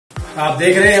आप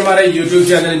देख रहे हैं हमारा YouTube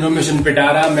चैनल इन्फॉर्मेशन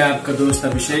पिटारा। मैं आपका दोस्त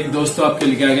अभिषेक। दोस्तों, आपके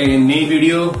लिए आ गई नई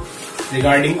वीडियो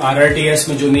रिगार्डिंग RRTS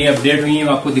में जो नई अपडेट हुई है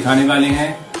वो आपको दिखाने वाले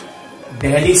हैं।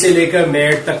 दिल्ली से लेकर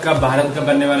मेरठ तक का भारत का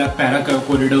बनने वाला पहला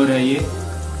कॉरिडोर है ये,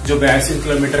 जो 82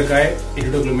 किलोमीटर का है,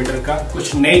 82 किलोमीटर का।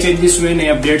 कुछ नए चेंजेस हुए, नए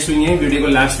अपडेट्स हुई हैं। वीडियो को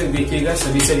लास्ट तक देखिएगा।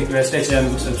 सभी से रिक्वेस्ट है, चैनल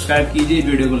को सब्सक्राइब कीजिए,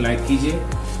 वीडियो को लाइक कीजिए।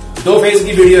 2 फेज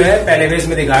की वीडियो है। पहले फेज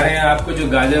में दिखा रहे हैं आपको जो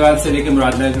गाजियाबाद से लेकर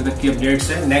मुरादाबाद तक की अपडेट्स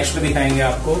है। नेक्स्ट में दिखाएंगे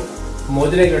आपको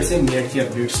मोदरेगढ़ से मेरठ की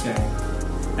अपडेट्स क्या है।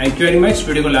 Thank you very much.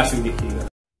 Video को लास्ट तक देखिएगा।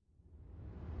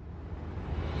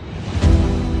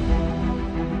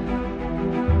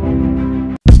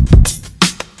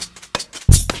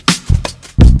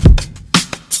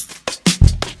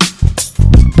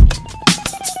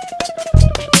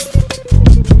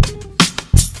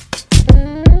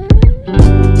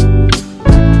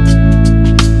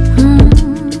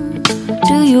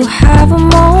 Have a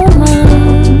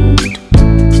moment,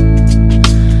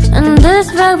 and this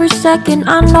very second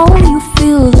I know you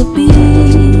feel the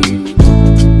beat.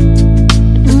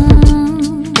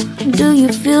 Do you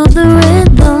feel the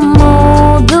rhythm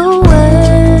all the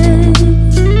way?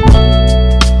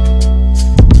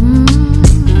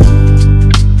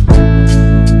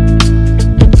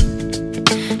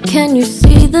 Can you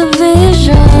see the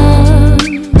vision?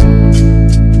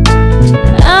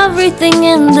 Everything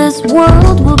in this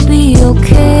world will be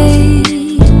okay.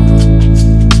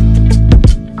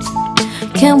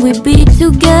 Can we be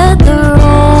together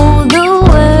all the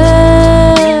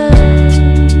way?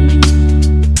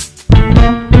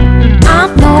 I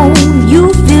know you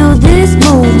feel this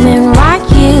movement right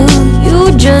here. You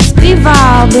just be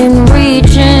vibing,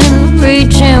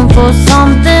 reaching for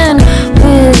something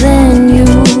within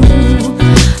you.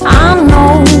 I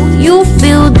know you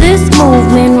feel this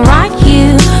movement right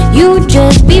here. You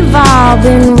just be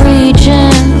vibing,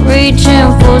 reaching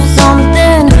for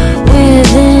something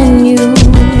within you.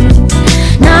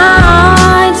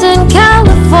 Nights in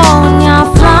California,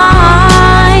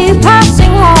 fly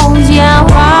passing homes, yeah,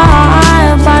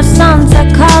 right by sunset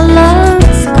colored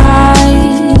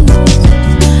skies.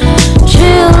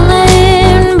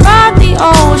 Chilling by the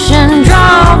ocean,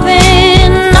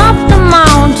 driving up the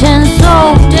mountain,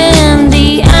 soaked in the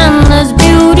endless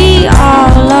beauty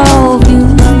all of you.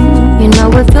 You know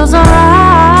it feels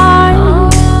alright,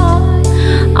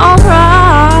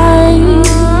 alright,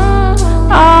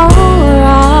 alright.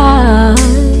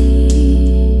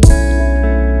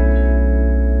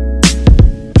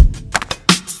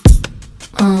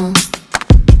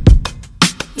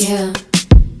 Yeah.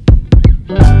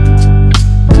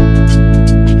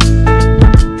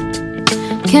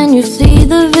 Can you see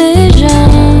the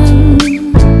vision?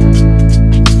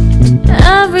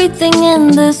 Everything in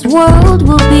this world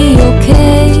will be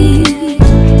okay.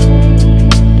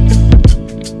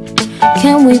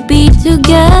 Can we be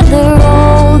together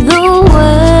all the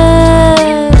way?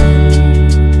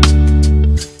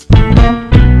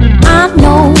 I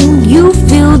know you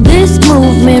feel this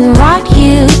movement right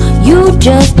here. You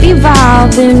just be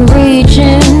vibing,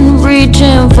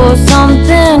 reaching for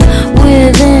something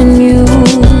within you.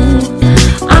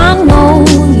 I know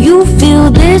you feel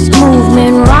this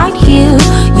movement right here.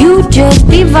 You just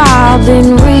be vibing,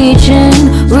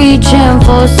 reaching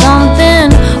for something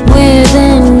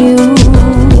within you.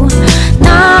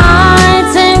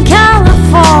 Nights in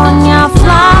California,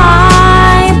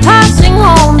 fly passing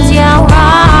homes, yeah,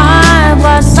 right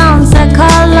by sunset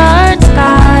colored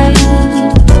skies.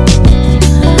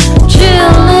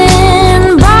 Chilling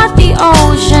by the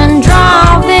ocean,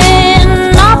 driving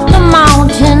up the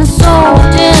mountain,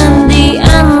 soaked in the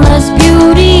endless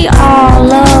beauty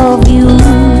all of you.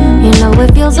 You know it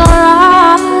feels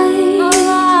alright,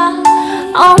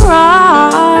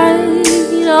 alright,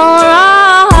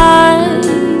 alright.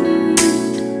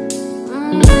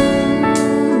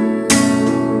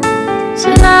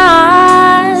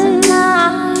 Tonight,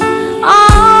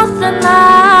 oh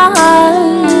tonight,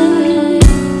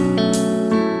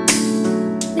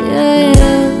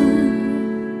 yeah.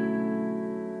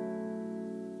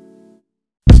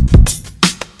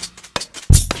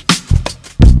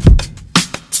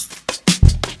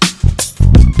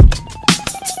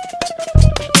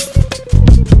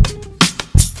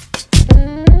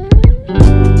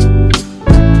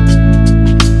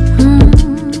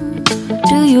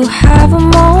 Do you have a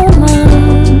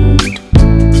moment?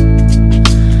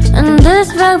 And this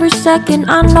very second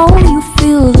I know you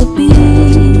feel the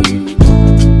beat.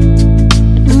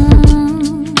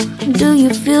 Do you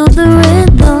feel the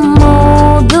rhythm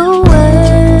all the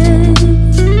way?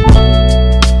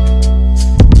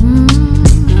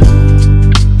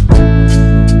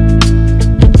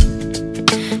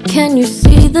 Can you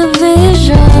see the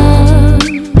vision?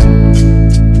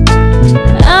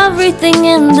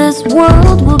 this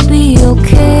world will be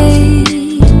okay.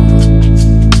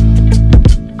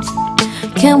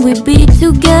 Can we be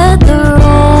together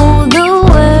all the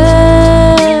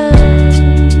way?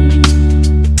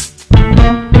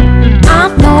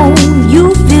 I know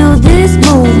you feel this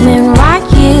movement right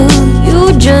here.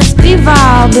 You just be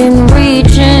vibing,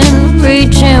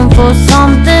 reaching for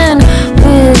something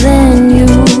within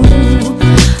you.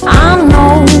 I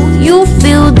know you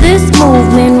feel this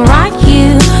movement right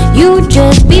here. You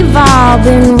just be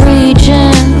vibing,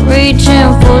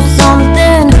 reaching for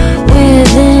something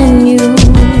within you.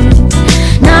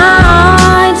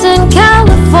 Nights in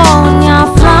California,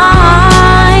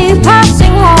 fly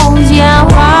passing homes, yeah,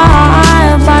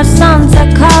 wide by sunset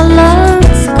colored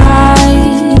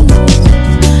skies.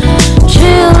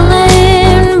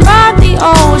 Chilling by the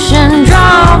ocean,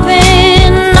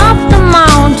 driving up the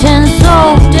mountain,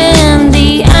 soaked in the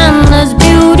endless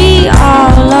beauty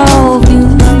all of you.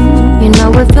 You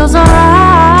know it feels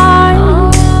alright,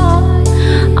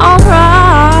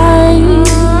 alright,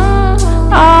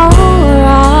 alright.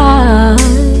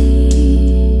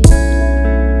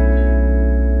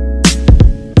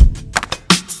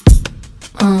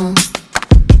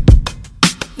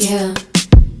 Yeah.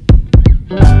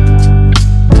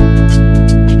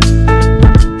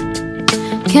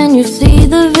 Can you see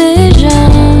the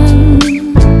vision?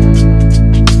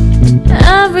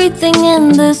 Everything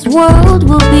in this world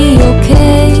will be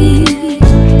okay.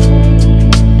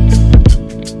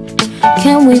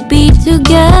 Can we be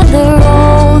together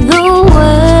all the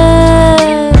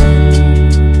way?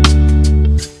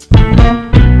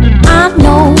 I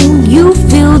know you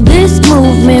feel this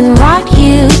movement right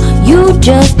here. You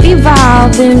just be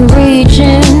vibing,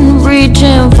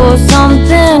 reaching for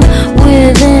something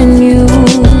within you.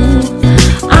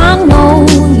 I know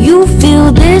you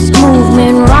feel this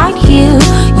movement right here.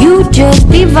 You just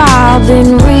be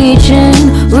vibing,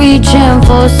 reaching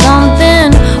for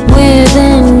something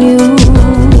within you.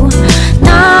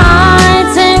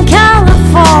 Nights in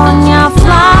California,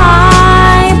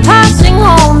 fly passing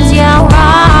homes, yeah,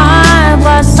 right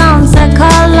by sunset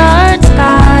colored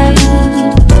skies.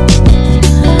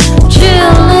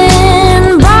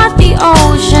 Chilling by the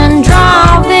ocean,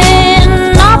 driving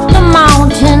up the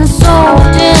mountain,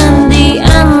 soaked in the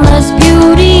endless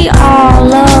beauty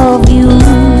all of you.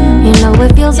 You know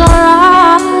it feels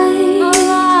alright,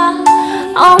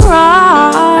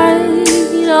 alright,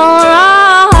 alright.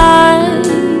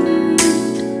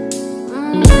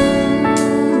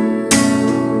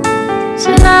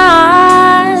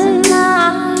 Tonight,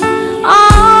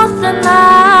 oh tonight,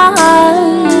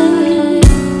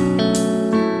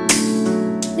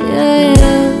 yeah.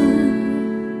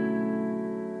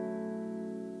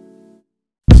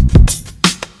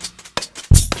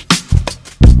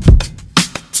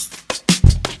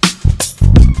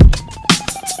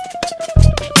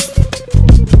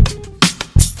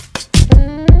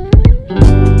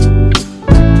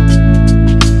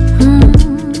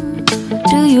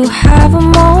 Do you have a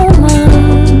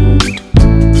moment?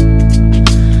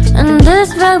 In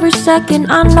this very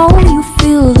second, I know you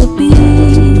feel the beat.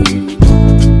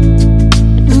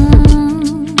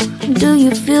 Do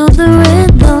you feel the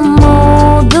rhythm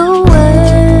all the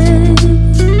way?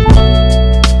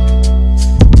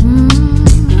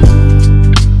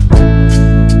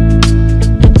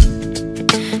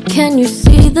 Can you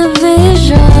see the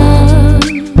vision?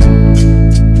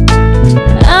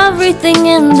 Everything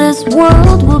in this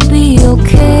world will be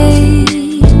okay.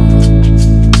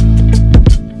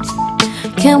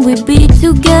 Can we be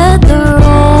together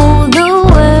all the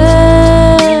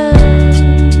way?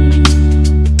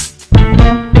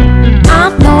 I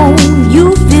know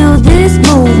you feel this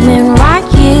movement right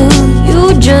here. You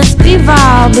just be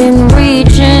vibing,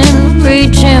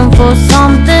 reaching for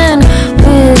something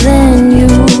within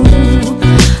you.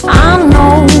 I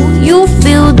know you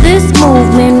feel this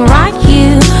movement right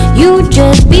here. You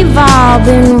just be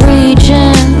vibing,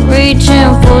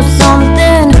 reaching for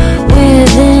something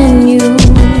within you.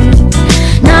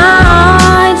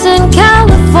 Nights in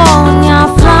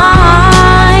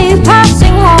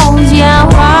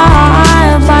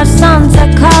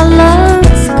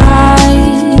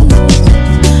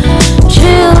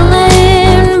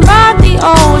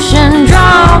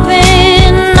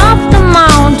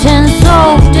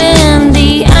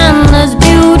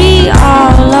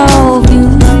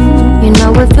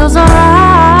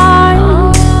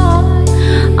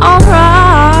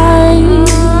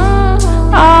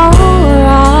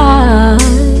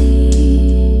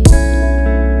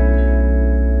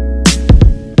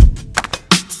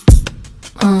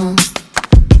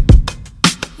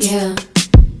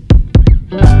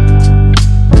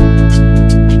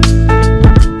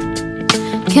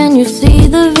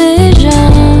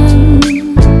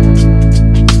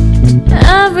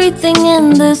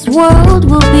world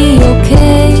will be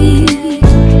okay.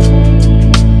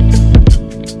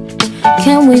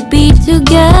 Can we be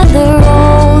together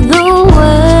all the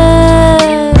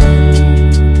way?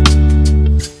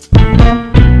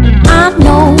 I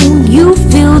know you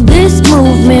feel this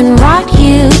movement right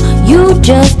here. You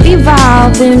just be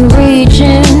vibing,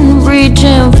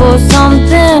 reaching for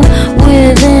something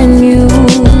within you.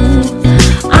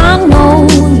 I know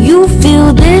you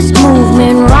feel this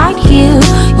movement right here.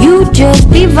 You just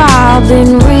be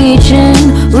vibing, reaching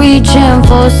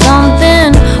for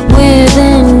something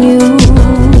within you.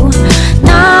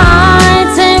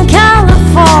 Nights in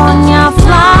California,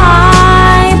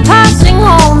 fly passing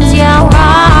homes, yeah,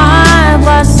 right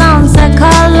by sunset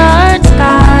colored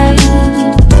sky.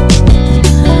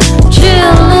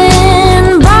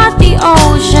 Chilling by the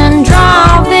ocean,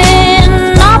 driving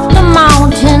up the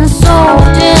mountain,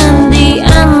 soaked in the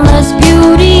endless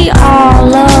beauty,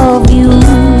 all of you.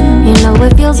 You know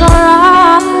it feels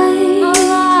alright,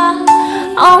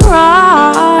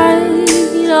 alright,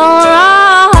 alright.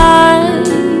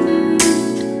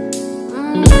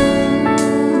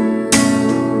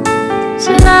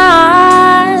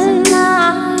 Tonight,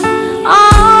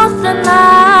 oh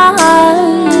tonight,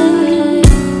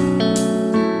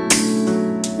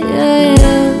 yeah.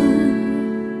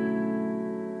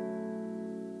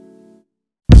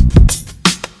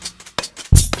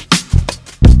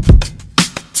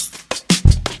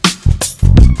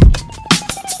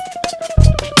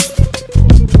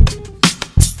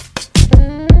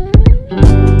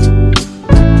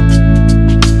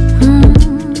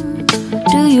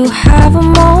 Do you have a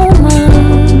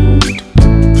moment?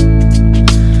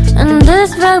 In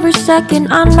this very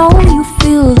second, I know you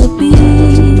feel the beat.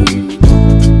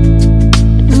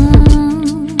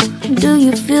 Do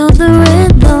you feel the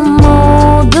rhythm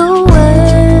all the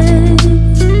way?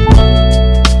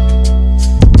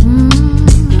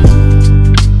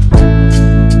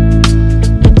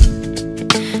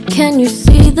 Can you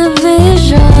see the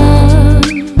vision?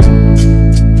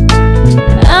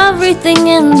 Everything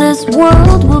in this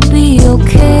world will be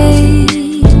okay.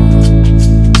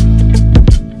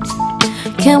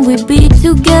 Can we be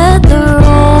together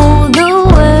all the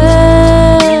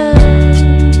way?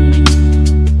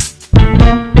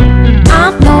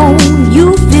 I know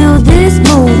you feel this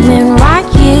movement right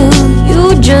here. You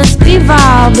just be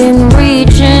vibing,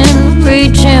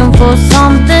 reaching for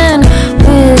something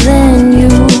within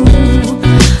you.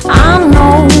 I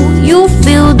know you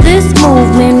feel this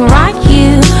movement right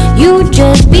here. You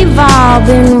just be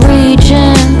vibing,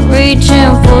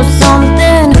 reaching for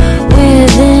something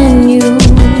within you.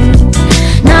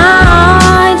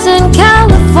 Nights in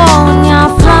California,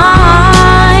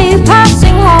 fly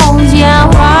passing homes, yeah,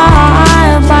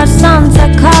 right by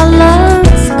sunset colored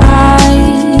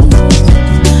skies.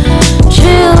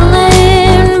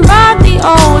 Chilling by the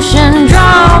ocean,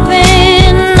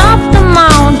 driving up the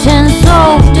mountain,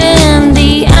 soaked in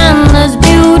the endless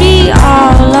beauty,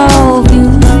 all of you.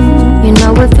 You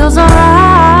know it feels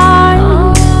alright,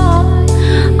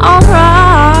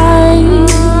 alright,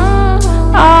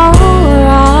 alright.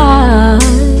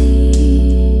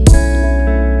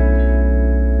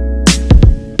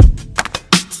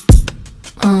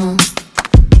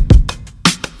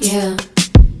 Yeah.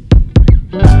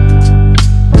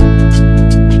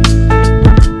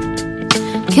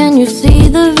 Can you see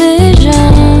the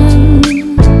vision?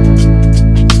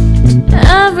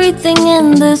 Everything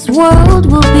in this world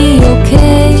will be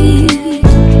okay.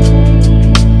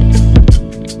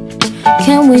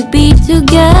 Can we be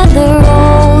together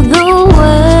all the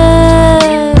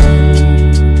way?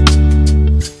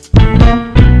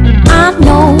 I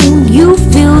know you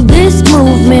feel this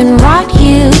movement right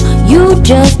here. You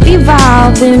just be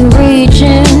vibing,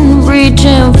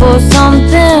 reaching for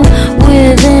something